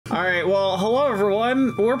Alright, well, hello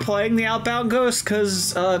everyone. We're playing the Outbound Ghost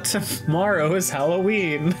because tomorrow is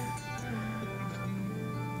Halloween.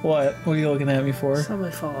 What? What are you looking at me for? It's not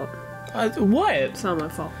my fault. What? It's not my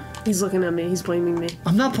fault. He's looking at me. He's blaming me.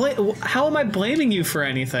 I'm not How am I blaming you for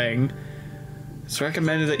anything? It's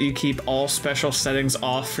recommended that you keep all special settings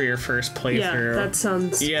off for your first playthrough. Yeah, that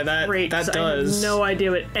sounds great. That does. I have no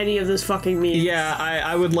idea what any of this fucking means. Yeah,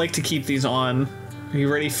 I would like to keep these on. Are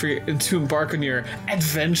you ready to embark on your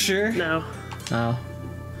adventure? No. Oh.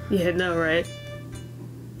 Yeah, no, right?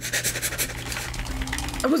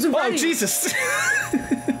 I wasn't ready. Oh, Jesus!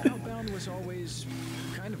 Outbound was always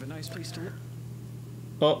kind of a nice place to live.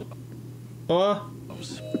 Oh.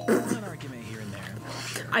 An argument here and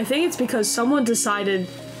there. I think it's because someone decided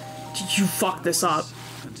you fucked this up.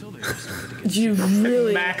 Until they started to get You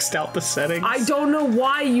really Maxed out the settings. I don't know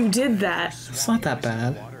why you did that. It's not that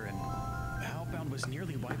bad. water, and Outbound was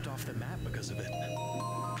nearly wiped off the map because of it.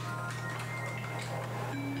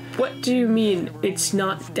 What do you mean it's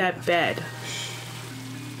not that bad?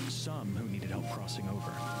 Some who needed help crossing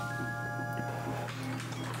over.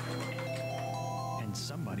 And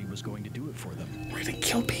somebody was going to do it for them. We're gonna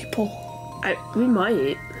kill people. We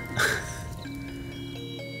might.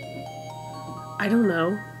 I don't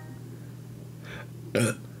know.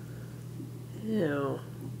 Ew.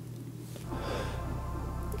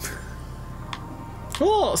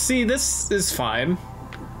 Oh, see, this is fine.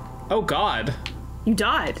 Oh, God. You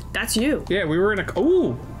died. That's you. Yeah, we were in a...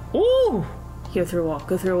 Ooh! Ooh! Go through a wall.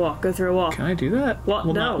 Go through a wall. Go through a wall. Can I do that? What?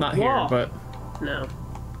 Well, No, not wall. here, but No.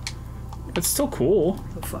 it's still cool.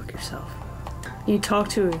 Go fuck yourself. You talk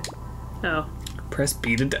to her. Oh. Press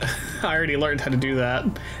B to... I already learned how to do that.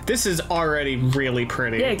 This is already really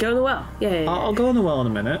pretty. Yeah, go in the well. Yeah. I'll go in the well in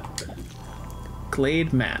a minute.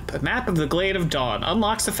 Glade map. A map of the Glade of Dawn.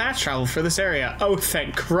 Unlocks the fast travel for this area. Oh,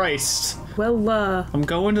 thank Christ. Well, I'm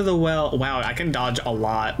going to the well. Wow, I can dodge a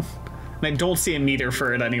lot. And I don't see a meter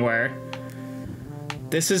for it anywhere.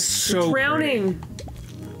 This is so drowning.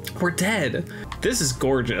 pretty. We're dead. This is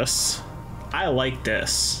gorgeous. I like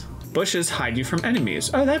this. Bushes hide you from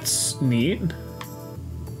enemies. Oh, that's neat.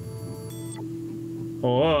 Oh.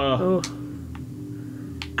 Oh.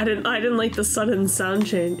 I didn't like the sudden sound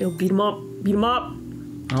change. Yo, beat him up. Beat him up.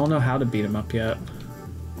 I don't know how to beat him up yet.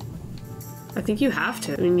 I think you have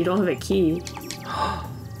to. I mean, you don't have a key. Oh.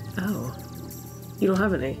 You don't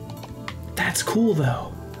have any. That's cool,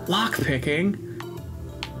 though. Lockpicking.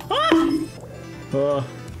 Ah! What?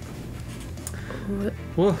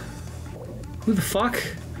 Whoa. Who the fuck?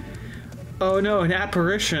 Oh no, an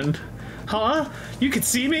apparition. Huh? You could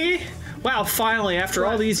see me? Wow, finally, after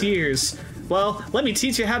all these years. Well, let me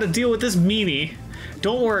teach you how to deal with this meanie.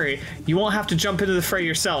 Don't worry, you won't have to jump into the fray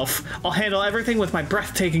yourself. I'll handle everything with my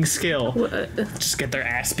breathtaking skill. What? Just get their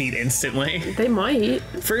ass beat instantly. They might.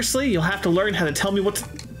 Firstly, you'll have to learn how to tell me what to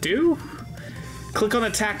do. Click on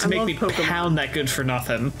attack to make me Pokemon. pound that good for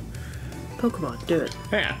nothing. Pokemon, do it.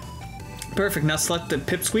 Yeah. Perfect, now select the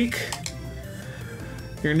Pipsqueak.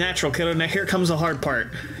 You're a natural, kiddo. Now here comes the hard part.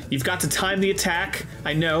 You've got to time the attack.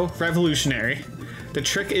 I know, revolutionary. The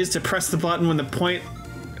trick is to press the button when the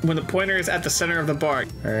pointer is at the center of the bar.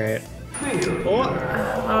 Alright.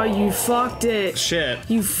 Oh! Oh, you fucked it. Shit.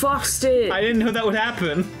 You fucked it. I didn't know that would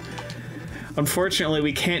happen. Unfortunately,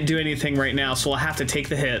 we can't do anything right now, so we'll have to take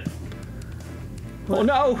the hit. Oh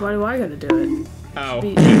no! Why do I gotta do it? Oh,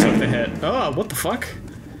 he took the hit. Oh, what the fuck?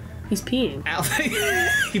 He's peeing. Ow.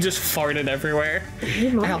 He just farted everywhere.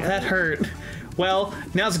 Oh, Ow, that hurt. Well,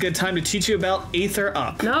 now's a good time to teach you about Aether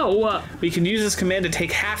Up. No. We can use this command to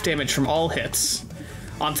take half damage from all hits.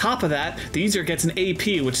 On top of that, the user gets an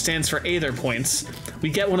AP, which stands for Aether Points. We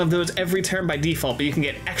get one of those every turn by default, but you can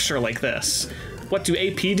get extra like this. What do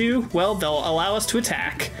AP do? Well, they'll allow us to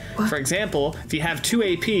attack. What? For example, if you have 2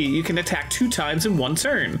 AP, you can attack 2 times in 1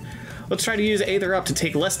 turn. Let's try to use Aether Up to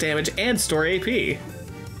take less damage and store AP.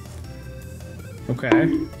 Okay.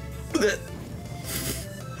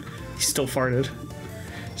 He still farted.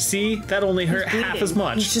 See, that only hurt half as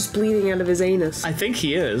much. He's just bleeding out of his anus. I think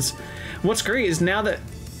he is. What's great is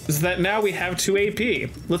that now we have 2 AP.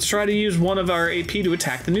 Let's try to use one of our AP to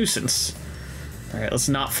attack the nuisance. Alright, let's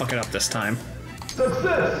not fuck it up this time.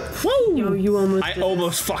 Success! Woo! Yo, you almost I did.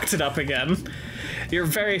 almost fucked it up again. You're a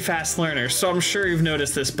very fast learner, so I'm sure you've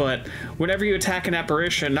noticed this, but whenever you attack an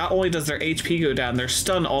apparition, not only does their HP go down, their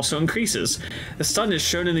stun also increases. The stun is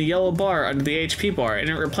shown in the yellow bar under the HP bar, and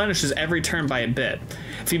it replenishes every turn by a bit.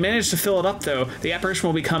 If you manage to fill it up, though, the apparition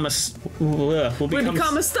will become a stun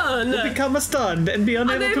and be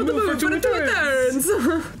unable to move for 2 turns.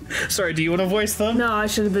 Sorry, do you want to voice them? No, I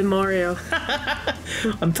should have been Mario.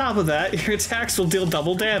 On top of that, your attacks will deal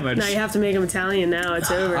double damage. Now you have to make him Italian now.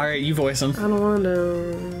 It's over. All right, you voice them. I don't want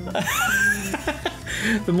to.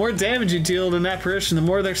 The more damage you deal to an apparition, the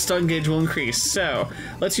more their stun gauge will increase. So,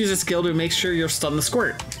 let's use a skill to make sure you'll stun the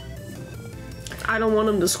squirt. I don't want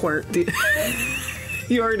him to squirt.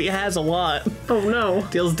 He already has a lot. Oh no.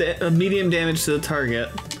 Deals medium damage to the target.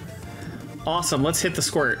 Awesome, let's hit the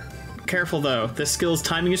squirt. Careful though, this skill's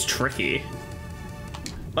timing is tricky.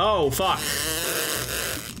 Oh, fuck.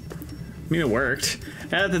 I mean, it worked.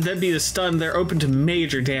 Now that the deadbeat is stunned, they're open to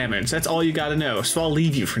major damage. That's all you gotta know, so I'll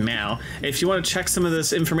leave you for now. If you want to check some of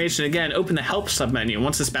this information again, open the help submenu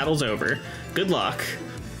once this battle's over. Good luck.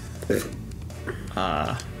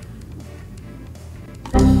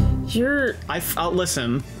 I'll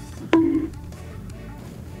listen.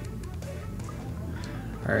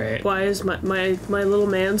 Alright. Why is my little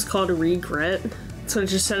man's called a regret? So I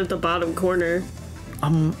just said at the bottom corner.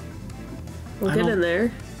 We'll get in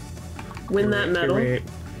there. Win that medal. Wait.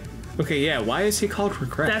 Okay, yeah, why is he called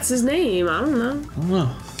Regret? That's his name, I don't know. I don't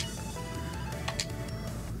know.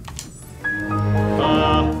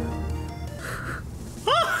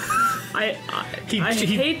 I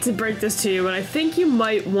hate to break this to you, but I think you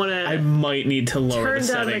might want to. I might need to lower the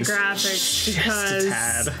settings. Turn down the graphics Just because. a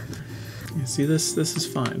tad. You see this? This is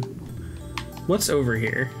fine. What's over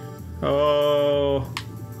here? Oh.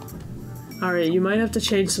 All right, you might have to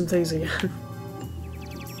change some things again.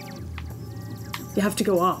 You have to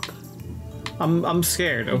go up. I'm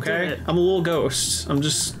scared. Okay. I'm a little ghost. I'm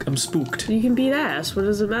spooked. You can beat ass. What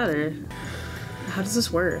does it matter? How does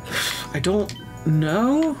this work? I don't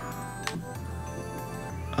know.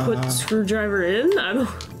 Put screwdriver in? I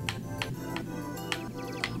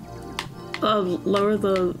don't... lower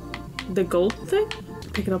the gold thing?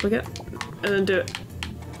 Pick it up again? And then do it.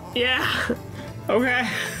 Yeah! Okay.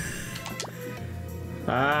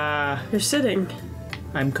 You're sitting.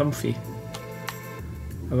 I'm comfy.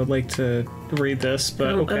 I would like to read this,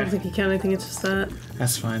 but okay. I don't think you can. I think it's just that.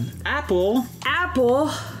 That's fine. Apple! Apple!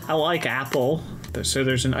 I like apple. So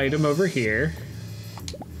there's an item over here.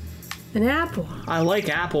 An apple. I like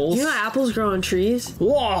apples. You know apples grow on trees?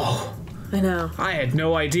 Whoa! I know. I had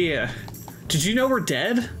no idea. Did you know we're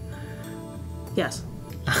dead? Yes.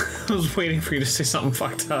 I was waiting for you to say something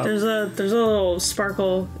fucked up. There's a little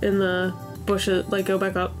sparkle in the bushes. Like, go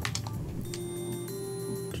back up.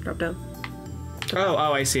 Just drop down. Oh,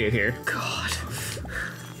 I see it here. God.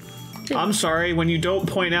 I'm sorry, when you don't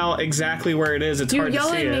point out exactly where it is, it's hard to see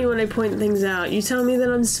it. You yell at me when I point things out. You tell me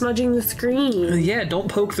that I'm smudging the screen. Yeah, don't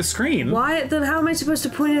poke the screen. Why? Then how am I supposed to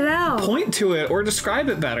point it out? Point to it or describe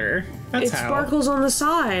it better. That's how. It sparkles on the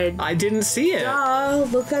side. I didn't see it. Duh,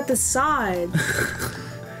 look at the side.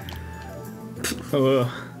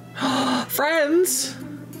 Friends!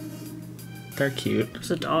 They're cute.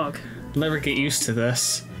 There's a dog. I'll never get used to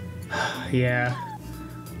this. Yeah.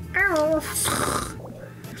 Ow.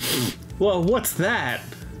 Whoa, what's that?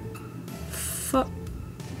 Fuck.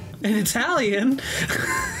 In Italian?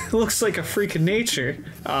 Looks like a freak of nature.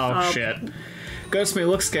 Oh, shit. Ghost may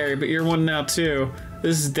look scary, but you're one now too.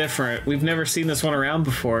 This is different. We've never seen this one around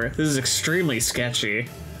before. This is extremely sketchy.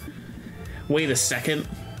 Wait a second.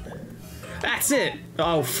 That's it!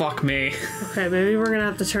 Oh, fuck me. Okay, maybe we're gonna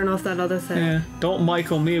have to turn off that other thing. Yeah, don't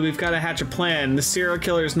Michael me. We've got to hatch a plan. The serial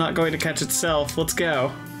killer is not going to catch itself. Let's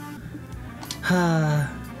go. Hi.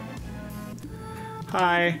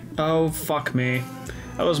 Oh, fuck me.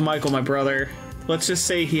 That was Michael, my brother. Let's just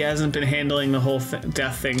say he hasn't been handling the whole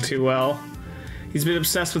death thing too well. He's been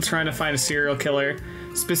obsessed with trying to find a serial killer.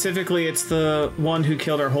 Specifically, it's the one who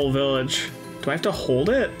killed our whole village. Do I have to hold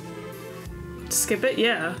it? Skip it?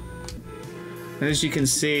 Yeah. As you can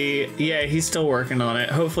see, yeah, he's still working on it.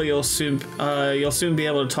 Hopefully you'll soon be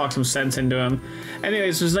able to talk some sense into him.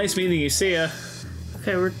 Anyways, it was nice meeting you. See ya.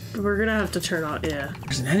 Okay, we're gonna have to turn on. Yeah.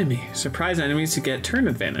 There's an enemy. Surprise enemies to get turn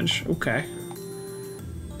advantage. Okay.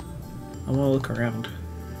 I want to look around.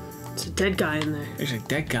 There's a dead guy in there. There's a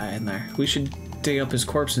dead guy in there. We should dig up his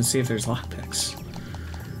corpse and see if there's lockpicks.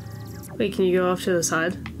 Wait, can you go off to the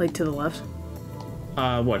side? Like to the left?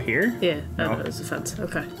 What, here? Yeah, No. there's a fence.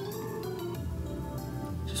 Okay.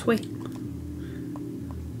 Just wait. It's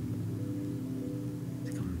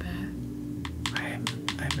coming back. I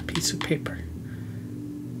have a piece of paper.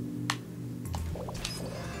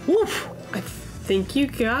 Woof! I think you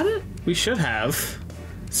got it? We should have.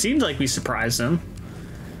 Seemed like we surprised him.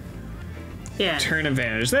 Yeah. Turn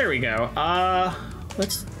advantage. There we go.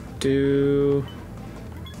 Let's do...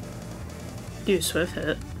 Do a swift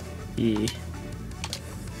hit. Yeah.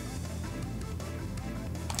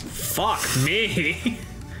 Fuck me.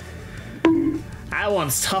 That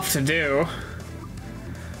one's tough to do.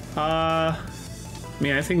 I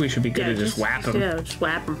mean, I think we should be good at just whap him. Yeah, just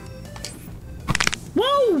whap him.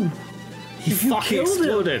 Whoa! He fucking killed him.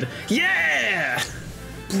 exploded. Yeah!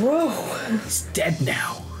 Bro! He's dead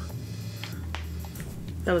now.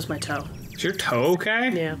 That was my toe. Is your toe okay?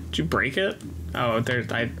 Yeah. Did you break it? Oh, there.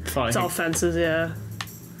 I thought It's all fences, yeah.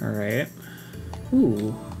 All right.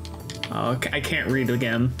 Ooh. Oh, I can't read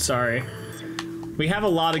again. Sorry. We have a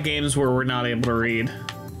lot of games where we're not able to read.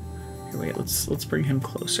 Here, wait. Let's bring him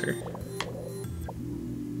closer.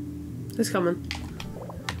 He's coming.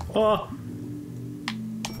 Oh.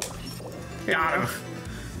 Got him.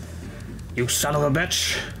 You son of a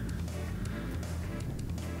bitch.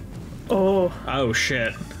 Oh. Oh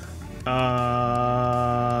shit. I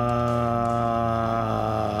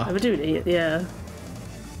would do it, yeah.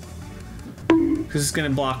 This is gonna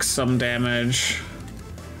block some damage.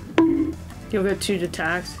 You'll get 2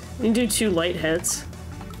 attacks. You can do 2 light hits.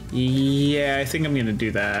 Yeah, I think I'm gonna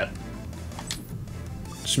do that.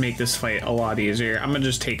 Just make this fight a lot easier. I'm gonna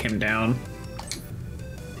just take him down.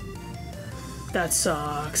 That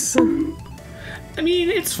sucks. I mean,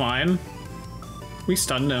 it's fine. We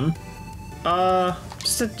stunned him.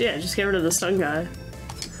 Just get rid of the stun guy.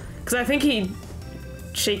 Because I think he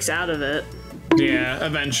shakes out of it. Yeah,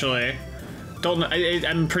 eventually.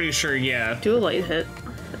 I'm pretty sure. Yeah. Do a light hit,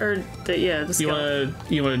 or the skill.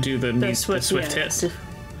 You wanna do the swift hit?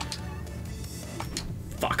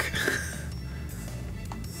 Fuck.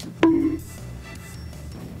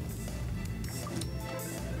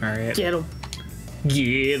 All right. Get him.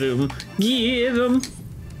 Get him. Get him.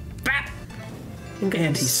 Bap.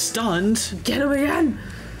 And he's stunned. Get him again.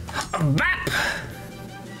 Bap.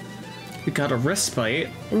 We got a respite.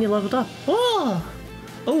 And you leveled up. Oh.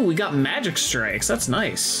 Oh, we got magic strikes. That's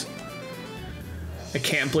nice. I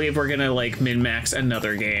can't believe we're gonna like min-max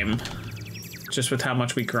another game. Just with how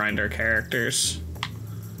much we grind our characters.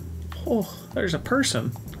 Oh, there's a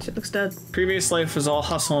person. She looks dead. Previous life was all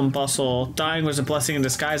hustle and bustle. Dying was a blessing in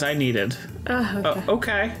disguise I needed. Okay. Oh,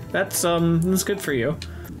 okay. That's good for you.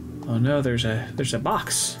 Oh no, there's a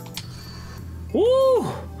box. Woo!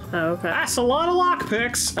 Oh, okay. That's a lot of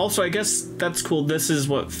lockpicks. Also, I guess that's cool. This is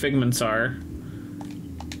what figments are.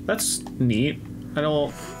 That's neat. I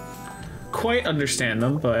don't quite understand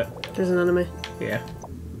them, but... There's an enemy. Yeah.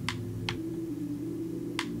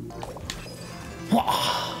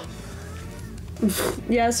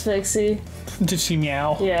 Yes, Fixie. Did she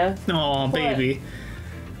meow? Yeah. Oh, baby.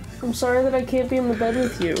 I'm sorry that I can't be in the bed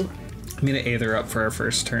with you. I'm gonna aid her up for our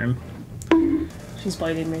first turn. She's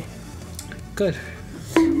biting me. Good.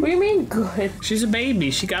 What do you mean, good? She's a baby.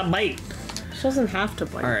 She got bite. She doesn't have to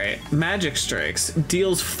bite. Alright. Magic strikes.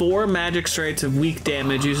 Deals 4 magic strikes of weak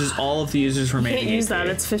damage. Uses all of the user's remaining Can't use HP. that.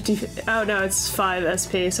 It's 50. Oh, no, it's 5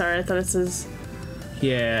 SP. Sorry, I thought it says...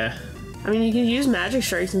 Yeah. I mean, you can use magic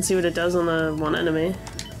strikes and see what it does on the one enemy.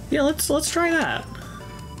 Yeah, let's try that.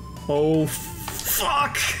 Oh,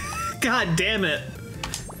 fuck! God damn it.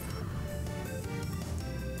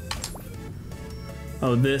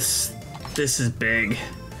 Oh, this is big.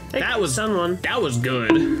 That was stun one. That was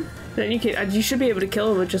good. Then you should be able to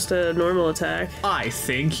kill him with just a normal attack. I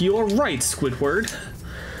think you're right, Squidward.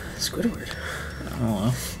 Squidward. I don't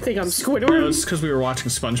know. Think I'm No, Squidward? it's because we were watching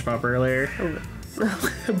SpongeBob earlier. Oh.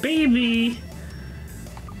 Baby.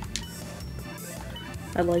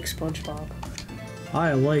 I like SpongeBob.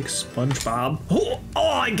 I like SpongeBob. Oh,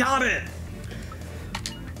 I got it.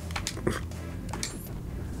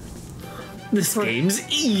 This game's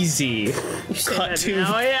easy. You say Cut that to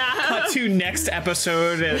now, yeah. cut to next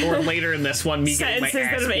episode or later in this one. Me getting my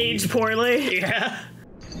Sentences that ass have beat. aged poorly. Yeah.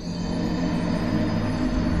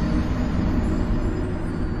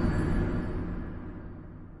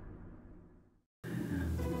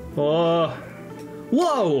 Oh.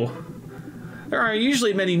 Whoa! There aren't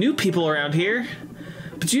usually many new people around here,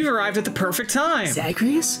 but you've arrived at the perfect time.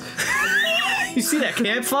 Zagreus? You see that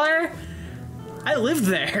campfire? I lived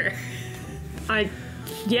there.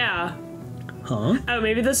 Yeah. Huh? Oh,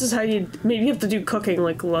 maybe this is how maybe you have to do cooking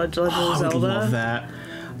like Legend of I would Zelda. love that.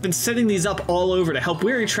 I've been setting these up all over to help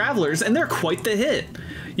weary travelers, and they're quite the hit.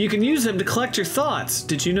 You can use them to collect your thoughts.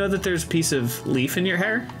 Did you know that there's a piece of leaf in your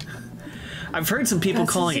hair? I've heard some people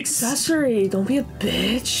That's calling an accessory. Don't be a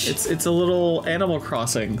bitch. It's a little Animal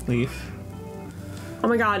Crossing leaf. Oh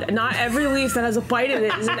my god, not every leaf that has a bite in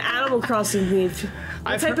it is an Animal Crossing leaf.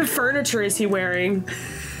 What type of furniture is he wearing?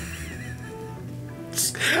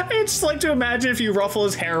 I just like to imagine if you ruffle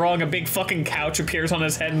his hair wrong, a big fucking couch appears on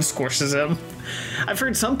his head and squishes him. I've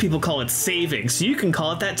heard some people call it saving, so you can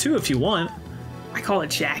call it that too if you want. I call it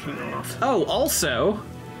jacking off. Oh, also,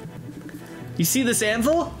 you see this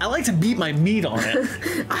anvil? I like to beat my meat on it.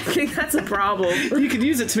 I think that's a problem. You could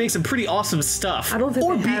use it to make some pretty awesome stuff. I don't think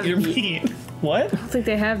or they beat have your meat. What? I don't think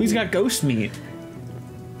they have He's meat. got ghost meat.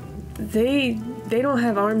 They don't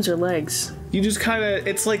have arms or legs. You just kind of,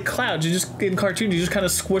 it's like clouds. You just, in cartoon, you just kind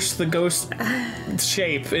of squish the ghost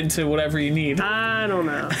shape into whatever you need. I don't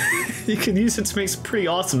know. You can use it to make some pretty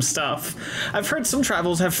awesome stuff. I've heard some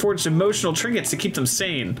travelers have forged emotional trinkets to keep them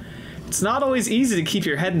sane. It's not always easy to keep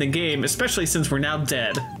your head in the game, especially since we're now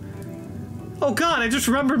dead. Oh god, I just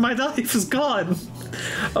remembered my knife is gone.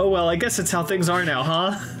 Oh well, I guess that's how things are now,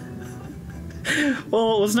 huh?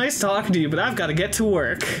 Well, it was nice talking to you, but I've got to get to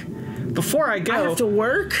work. Before I go... I have to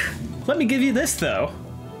work? Let me give you this, though.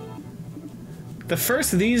 The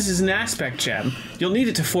first of these is an aspect gem. You'll need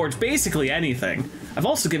it to forge basically anything. I've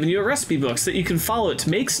also given you a recipe book so that you can follow it to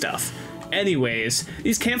make stuff. Anyways,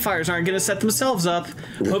 these campfires aren't gonna set themselves up.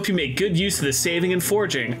 Hope you make good use of the saving and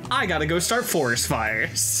forging. I gotta go start forest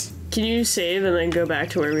fires. Can you save and then go back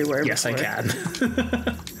to where we were Yes, before? I can.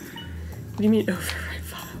 What do you mean override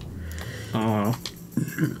file?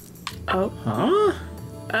 Oh. Huh?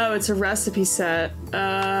 Oh, it's a recipe set.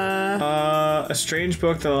 A strange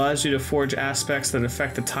book that allows you to forge aspects that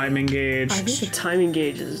affect the timing gauge. I think the timing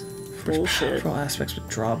gauge is bullshit. Powerful aspects with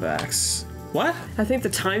drawbacks. What? I think the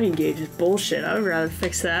timing gauge is bullshit. I would rather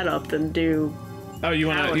fix that up than do... Oh, you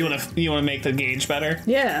wanna make the gauge better?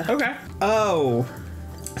 Yeah. Okay. Oh.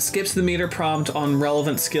 Skips the meter prompt on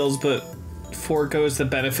relevant skills, but foregoes the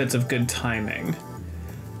benefits of good timing.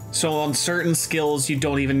 So on certain skills, you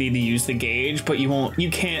don't even need to use the gauge, but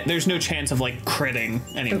there's no chance of like critting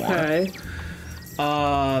anymore. Okay.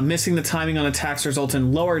 Missing the timing on attacks results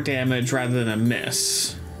in lower damage rather than a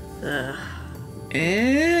miss.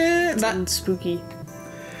 That's spooky.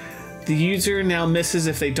 The user now misses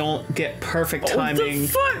if they don't get perfect timing,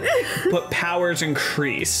 but power's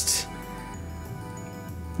increased.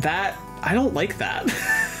 I don't like that.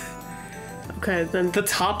 Okay, then... The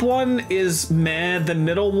top one is meh, the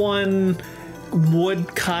middle one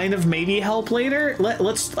would kind of maybe help later.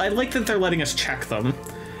 I like that they're letting us check them.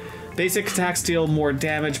 Basic attacks deal more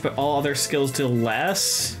damage, but all other skills deal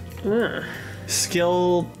less.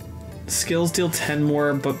 Skills deal 10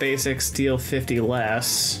 more, but basics deal 50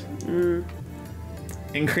 less.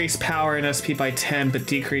 Increase power and SP by 10, but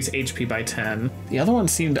decrease HP by 10. The other one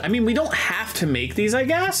seemed... I mean, we don't have to make these, I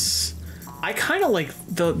guess. I kind of like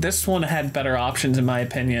this one had better options, in my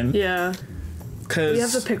opinion. Yeah. Because... You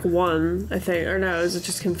have to pick one, I think. Or no, is it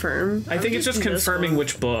just confirm? I think it's just confirming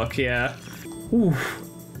which book, yeah. Oof.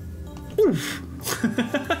 Oof.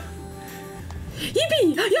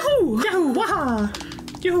 Yippee! Yahoo! Yahoo! Waha!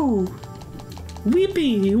 Yo!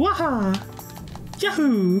 Weepy! Waha!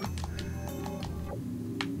 Yahoo!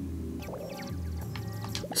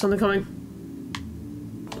 Something coming.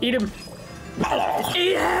 Eat him.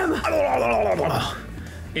 Eat him!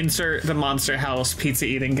 Insert the Monster House pizza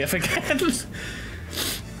eating gif again. Do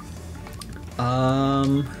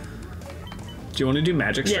you want to do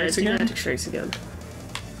magic strikes again? Magic strikes again.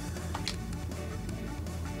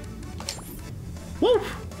 Woo!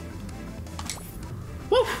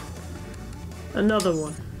 Woo! Another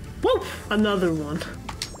one. Woo! Another one.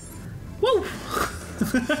 Woo!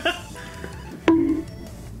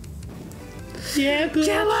 Yeah, good.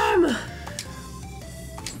 Kill him!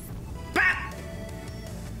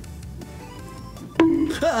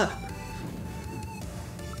 Bah!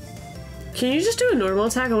 Can you just do a normal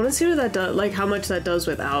attack? I want to see what that does, like how much that does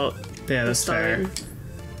without Yeah, the that's stun. fair.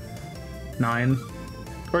 9.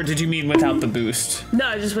 Or did you mean without the boost?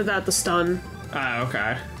 No, just without the stun. Ah,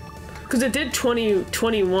 okay. Because it did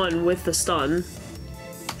 21 with the stun.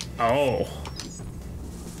 Oh.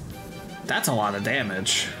 That's a lot of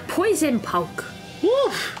damage. Poison poke.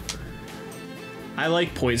 Woof! I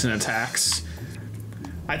like poison attacks.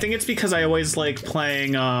 I think it's because I always like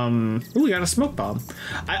playing, ooh, we got a smoke bomb.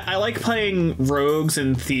 I like playing rogues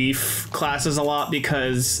and thief classes a lot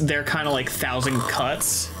because they're kind of like 1,000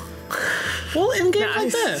 cuts. Well, in games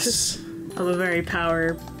like this. I'm a very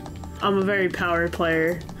power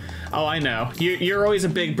player. Oh, I know. You're always a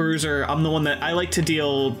big bruiser. I'm the one that I like to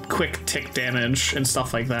deal quick tick damage and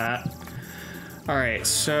stuff like that. Alright,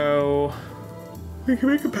 so... We can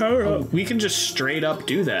make a power up. We can just straight up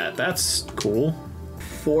do that. That's cool.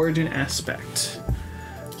 Forge an aspect.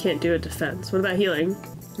 Can't do a defense. What about healing?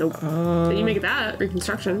 Nope. Then you make that.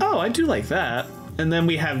 Reconstruction. Oh, I do like that. And then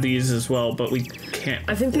we have these as well, but we can't.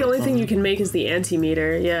 I think the only thing you can make is the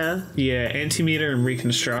antimeter, yeah. Yeah, antimeter and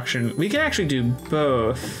reconstruction. We can actually do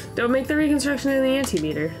both. Don't make the reconstruction and the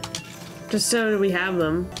antimeter. Just so we have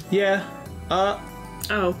them. Yeah. Oh.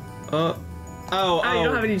 Oh, you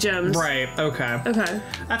don't have any gems. Right, okay. Okay.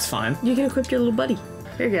 That's fine. You can equip your little buddy.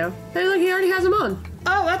 There you go. Hey, look, he already has them on.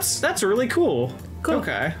 Oh, that's really cool. Cool.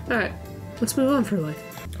 Okay. Alright. Let's move on for life.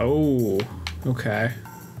 Oh, okay.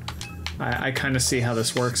 I kind of see how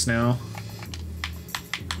this works now.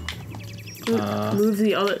 Move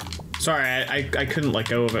the other... Sorry, I couldn't let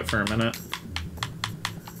go of it for a minute.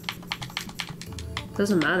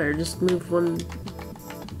 Doesn't matter, just move one...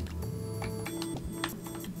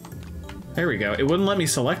 There we go. It wouldn't let me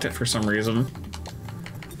select it for some reason.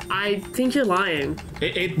 I think you're lying.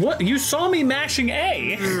 What? You saw me mashing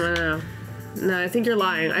A! No. No, I think you're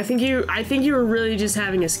lying. I think you were really just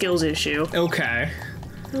having a skills issue. Okay.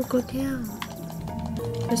 Oh, go down.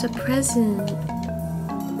 There's a present.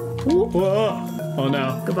 Whoa. Oh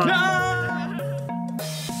no. Goodbye. No!